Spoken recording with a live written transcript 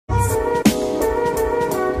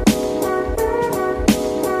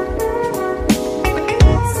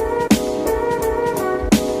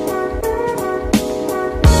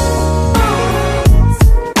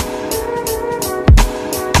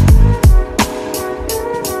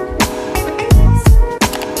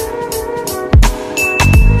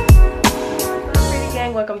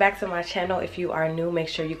back to my channel. If you are new, make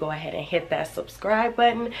sure you go ahead and hit that subscribe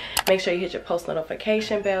button. Make sure you hit your post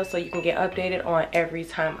notification bell so you can get updated on every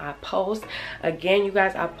time I post. Again, you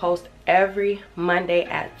guys, I post every Monday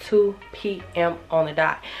at 2 p.m. on the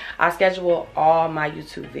dot. I schedule all my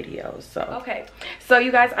YouTube videos. So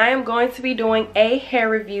you guys, I am going to be doing a hair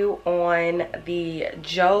review on the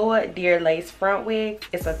Joedir lace front wig.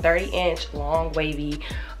 It's a 30-inch long wavy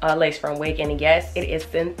lace front wig, and yes, it is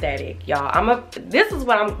synthetic, y'all. This is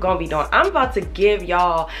what I'm gonna be doing. I'm about to give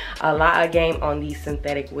y'all a lot of game on these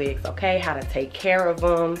synthetic wigs, okay? How to take care of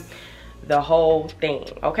them, the whole thing,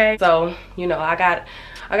 okay? So, you know, I got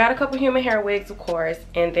a couple human hair wigs, of course,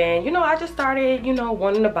 and then, you know, I just started, you know,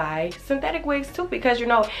 wanting to buy synthetic wigs too, because, you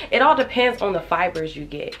know, it all depends on the fibers you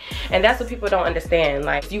get, and that's what people don't understand.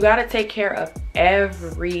 Like, you got to take care of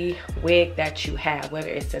every wig that you have, whether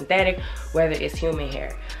it's synthetic, whether it's human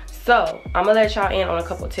hair. So I'm gonna let y'all in on a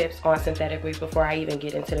couple tips on synthetic wigs before I even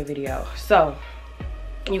get into the video. So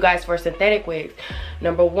you guys, for synthetic wigs,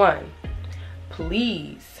 number one,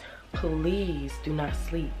 please do not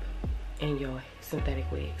sleep in your synthetic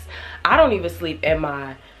wigs. I don't even sleep in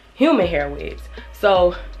my human hair wigs,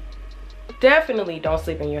 so definitely don't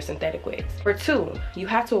sleep in your synthetic wigs. For two, you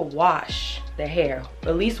have to wash the hair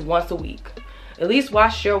at least once a week. At least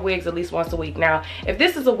wash your wigs at least once a week. Now, if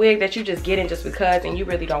this is a wig that you just get in just because and you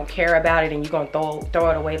really don't care about it and you're gonna throw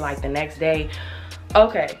it away like the next day,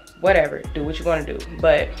 okay, whatever, do what you want to do.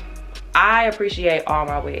 But I appreciate all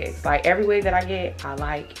my wigs. Like, every wig that I get, I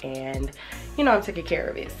like, and you know, I'm taking care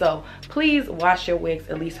of it. So please wash your wigs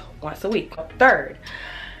at least once a week. Third,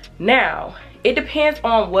 now it depends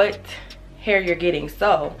on what hair you're getting.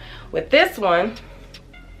 So with this one,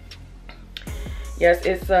 yes,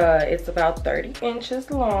 it's about 30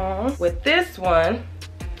 inches long. With this one,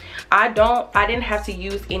 I didn't have to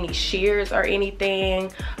use any shears or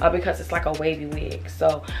anything because it's like a wavy wig.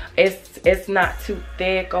 So it's not too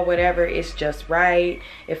thick or whatever. It's just right.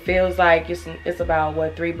 It feels like it's about,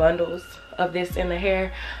 what, 3 bundles of this in the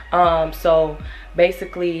hair. So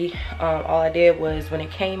basically, all I did was, when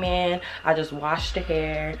it came in, I just washed the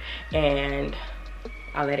hair and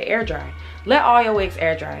I let it air dry. Let all your wigs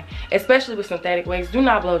air dry, especially with synthetic wigs. Do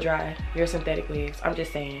not blow dry your synthetic wigs, I'm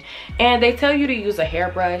just saying. And they tell you to use a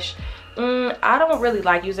hairbrush. I don't really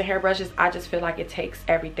like using hairbrushes. I just feel like it takes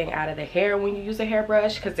everything out of the hair when you use a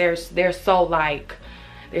hairbrush, because they're so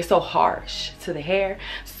harsh to the hair.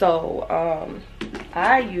 So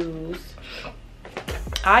I use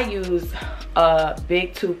a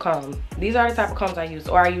big tooth comb. These are the type of combs I use,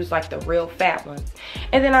 or I use like the real fat ones,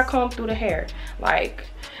 and then I comb through the hair. Like,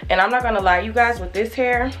 and I'm not gonna lie, you guys, with this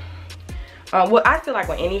hair, well, I feel like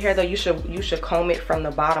with any hair though, you should comb it from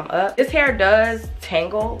the bottom up. This hair does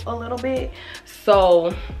tangle a little bit,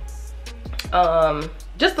 so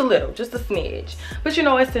just a little, just a smidge. But you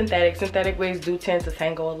know, it's synthetic. Synthetic wigs do tend to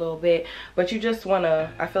tangle a little bit, but you just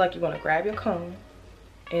wanna, I feel like you wanna grab your comb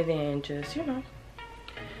and then just, you know,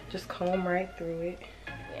 just comb right through it.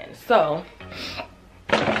 And so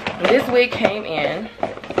this wig came in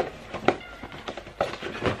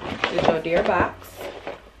the Joedir box,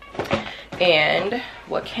 and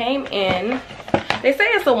what came in, they say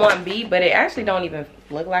it's a 1B, but it actually don't even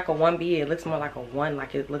look like a 1B. It looks more like a 1,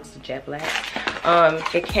 like it looks jet black.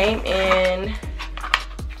 It came in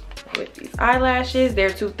with these eyelashes. They're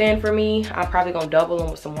too thin for me. I'm probably gonna double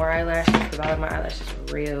them with some more eyelashes, because I like my eyelashes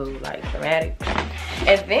real like dramatic.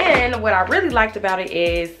 And then what I really liked about it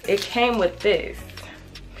is it came with this.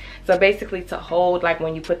 So basically, to hold, like,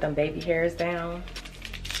 when you put them baby hairs down.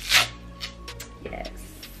 Yes,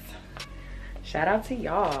 shout out to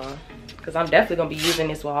y'all, because I'm definitely gonna be using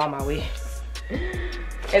this with all my wigs.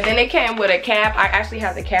 And then it came with a cap. I actually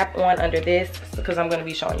have the cap on under this because I'm gonna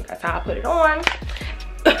be showing you guys how I put it on.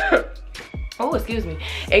 Oh, excuse me.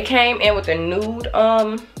 It came in with a nude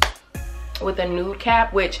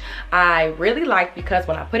cap, which I really like, because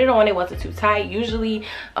when I put it on, it wasn't too tight. Usually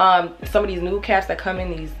some of these nude caps that come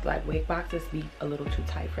in these like wig boxes be a little too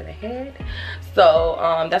tight for the head. So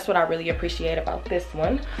that's what I really appreciate about this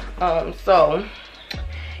one. So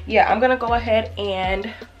yeah, I'm gonna go ahead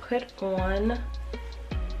and put on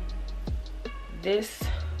this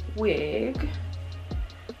wig,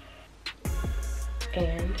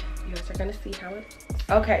 and you guys are gonna see how it looks.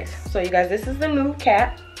 Okay, so you guys, this is the nude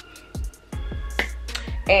cap,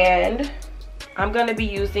 and I'm gonna be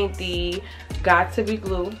using the Got to Be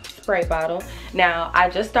Glue spray bottle. Now, I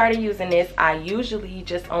just started using this. I usually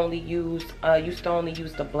just only use used to only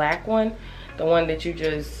use the black one, the one that you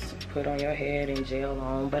just put on your head and gel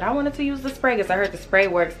on, but I wanted to use the spray because I heard the spray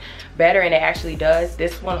works better, and it actually does.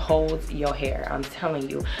 This one holds your hair, I'm telling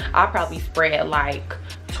you. I probably sprayed like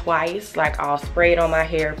twice. Like I'll spray it on my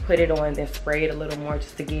hair, put it on, then spray it a little more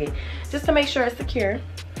just to make sure it's secure.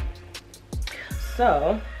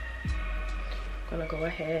 So I'm gonna go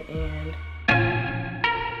ahead and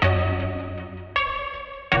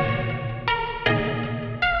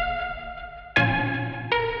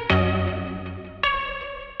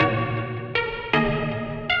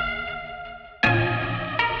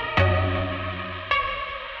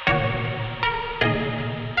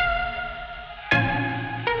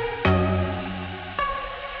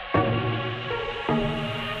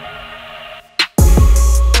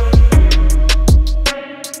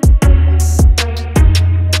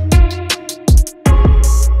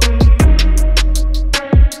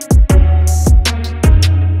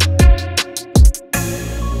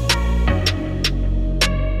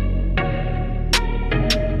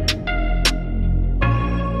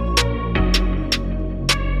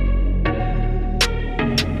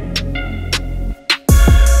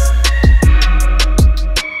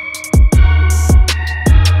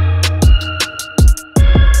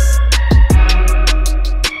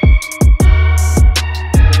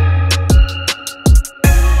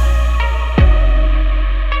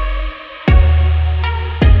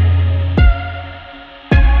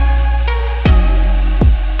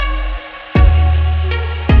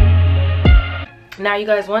now, you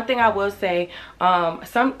guys, one thing I will say,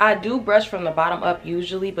 I do brush from the bottom up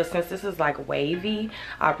usually, but since this is like wavy,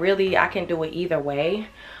 I can do it either way.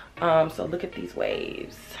 So look at these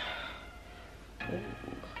waves. Ooh.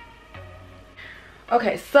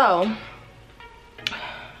 Okay, so I'm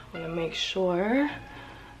gonna make sure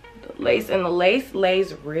the lace, and the lace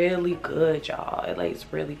lays really good, y'all. It lays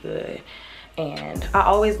really good. And I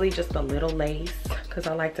always leave just a little lace because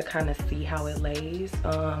I like to kind of see how it lays.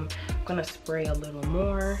 I'm gonna spray a little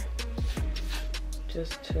more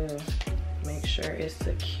just to make sure it's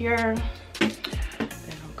secure. Then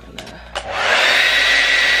I'm gonna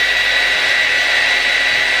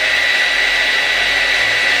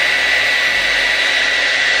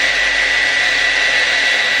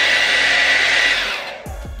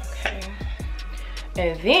okay,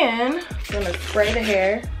 and then I'm gonna spray the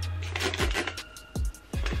hair.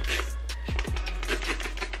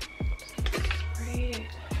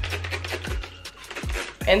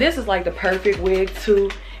 And this is like the perfect wig too,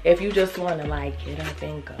 if you just want to like get up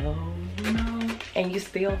and go, you know, and you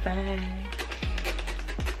still fine,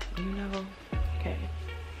 you know. Okay,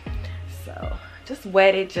 so just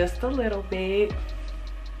wet it just a little bit.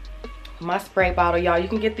 My spray bottle, y'all, you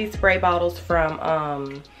can get these spray bottles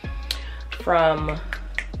from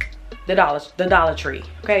the Dollar Tree.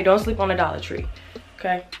 Okay, don't sleep on the Dollar Tree.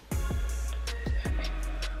 Okay.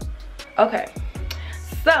 Okay,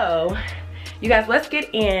 so you guys, let's get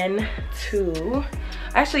into,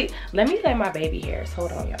 actually, let me lay my baby hairs.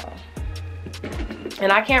 Hold on, y'all.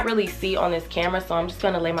 And I can't really see on this camera, so I'm just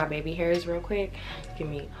gonna lay my baby hairs real quick. Give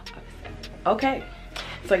me a second. Okay,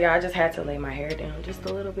 so yeah, I just had to lay my hair down just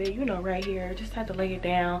a little bit, you know, right here. Just had to lay it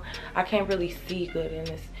down. I can't really see good in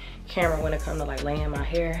this camera when it comes to like laying my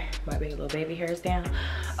hair, my big little baby hairs down.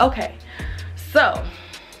 Okay, so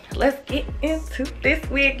let's get into this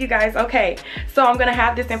wig, you guys. Okay, so I'm gonna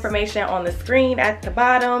have this information on the screen at the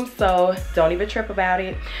bottom, so don't even trip about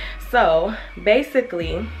it. So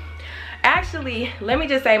basically, actually, let me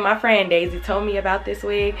just say, my friend Daisy told me about this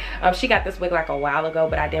wig. She got this wig like a while ago,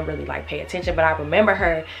 but I didn't really like pay attention. But I remember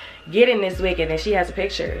her getting this wig, and then she has a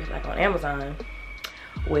picture like on Amazon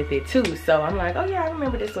with it too. So I'm like, oh yeah, I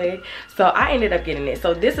remember this wig. So I ended up getting it.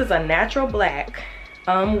 So this is a natural black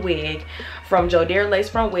wig from Joedir Lace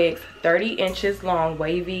from Wigs, 30 inches long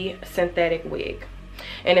wavy synthetic wig,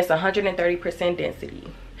 and it's 130%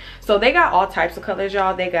 density. So they got all types of colors,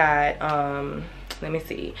 y'all. They got let me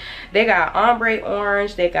see, they got ombre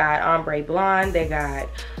orange, they got ombre blonde, they got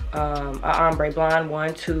a ombre blonde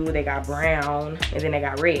 1, 2, they got brown, and then they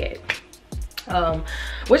got red,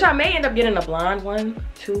 which I may end up getting a blonde one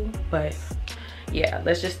too, but yeah,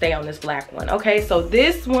 let's just stay on this black one. Okay, so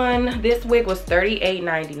this wig was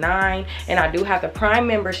 $38.99, and I do have the Prime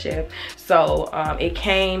membership, so it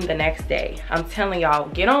came the next day. I'm telling y'all,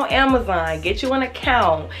 get on Amazon, get you an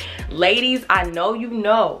account. Ladies, I know you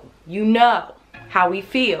know how we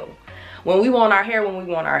feel when we want our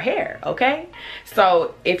hair, okay?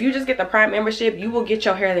 So if you just get the Prime membership, you will get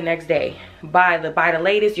your hair the next day. By the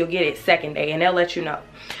latest, you'll get it second day, and they'll let you know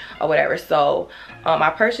or whatever. So I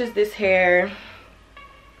purchased this hair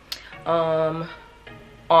on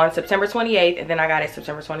September 28th, and then I got it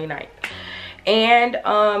September 29th. And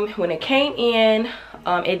when it came in,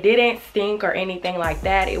 it didn't stink or anything like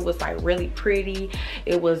that. It was like really pretty.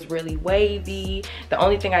 It was really wavy. The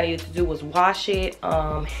only thing I needed to do was wash it.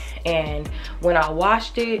 And when I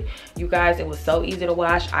washed it, you guys, it was so easy to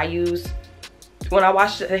wash. When I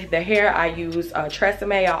wash the hair, I use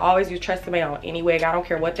Tresemme. I always use Tresemme on any wig. I don't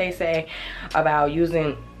care what they say about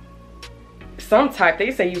using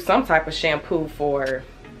they say use some type of shampoo for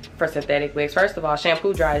synthetic wigs. First of all,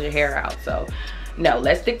 shampoo dries your hair out. So no,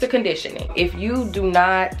 let's stick to conditioning. If you do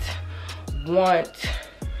not want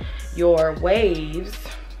your waves,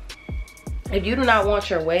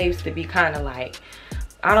 to be kind of like,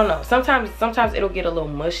 I don't know, sometimes it'll get a little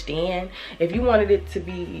mushed in. If you wanted it to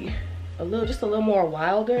be just a little more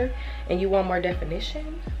wilder and you want more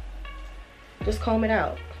definition, just comb it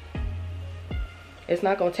out. It's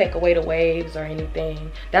not gonna take away the waves or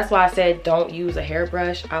anything. That's why I said don't use a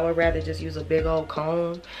hairbrush. I would rather just use a big old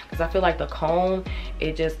comb, because I feel like the comb,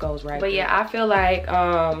 it just goes right. But yeah, I feel like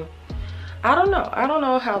I don't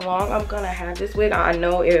know how long I'm gonna have this wig. I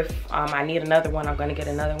know if I need another one, I'm gonna get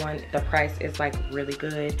another one. The price is like really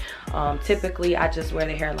good. Typically I just wear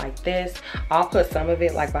the hair like this. I'll put some of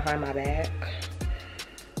it like behind my back.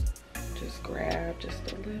 Just grab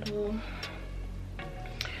just a little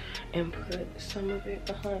and put some of it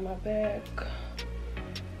behind my back.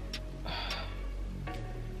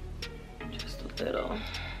 Just a little.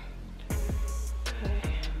 Okay.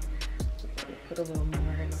 Put a little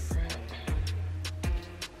more in the front.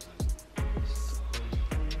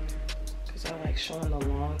 Because I like showing the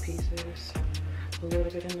long pieces a little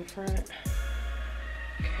bit in the front.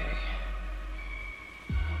 Okay.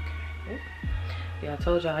 Okay. Oop. Yeah, I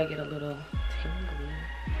told y'all I get a little tingly.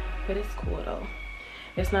 But it's cool though.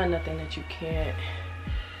 It's not nothing that you can't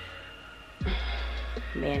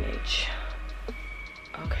manage.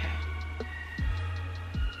 Okay.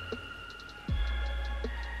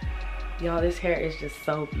 Y'all, this hair is just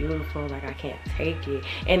so beautiful. Like, I can't take it.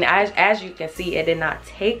 And as you can see, it did not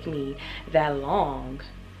take me that long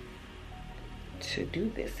to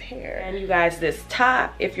do this hair. And you guys, this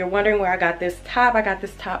top, if you're wondering where I got this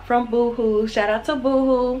top from Boohoo. Shout out to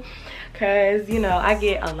Boohoo, because you know I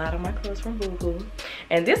get a lot of my clothes from Boohoo.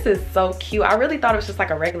 And this is so cute. I really thought it was just like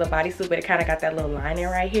a regular bodysuit, but it kind of got that little lining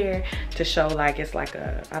right here to show like it's like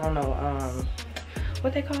a, I don't know,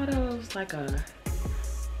 what they call those, like a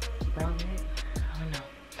bralette, I don't know.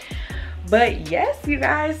 But yes, you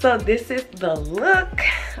guys, so this is the look.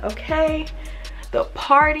 Okay, the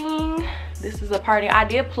parting, this is a parting. I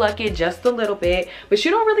did pluck it just a little bit, but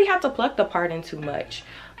you don't really have to pluck the parting too much.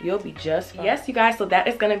 You'll be just fine. Yes, you guys, so that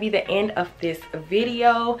is going to be the end of this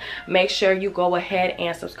video. Make sure you go ahead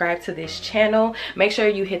and subscribe to this channel. Make sure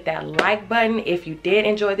you hit that like button if you did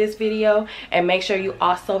enjoy this video, and make sure you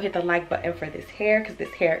also hit the like button for this hair, because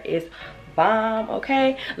this hair is bomb.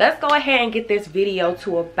 Okay, let's go ahead and get this video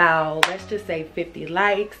to about, let's just say 50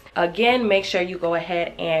 likes. Again, make sure you go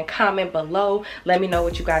ahead and comment below. Let me know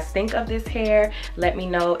what you guys think of this hair. Let me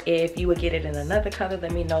know if you would get it in another color.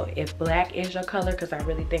 Let me know if black is your color, because I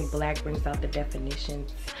really think black brings out the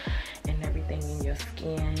definitions and everything in your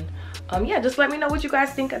skin. Yeah, just let me know what you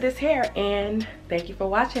guys think of this hair, and thank you for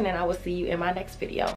watching, and I will see you in my next video.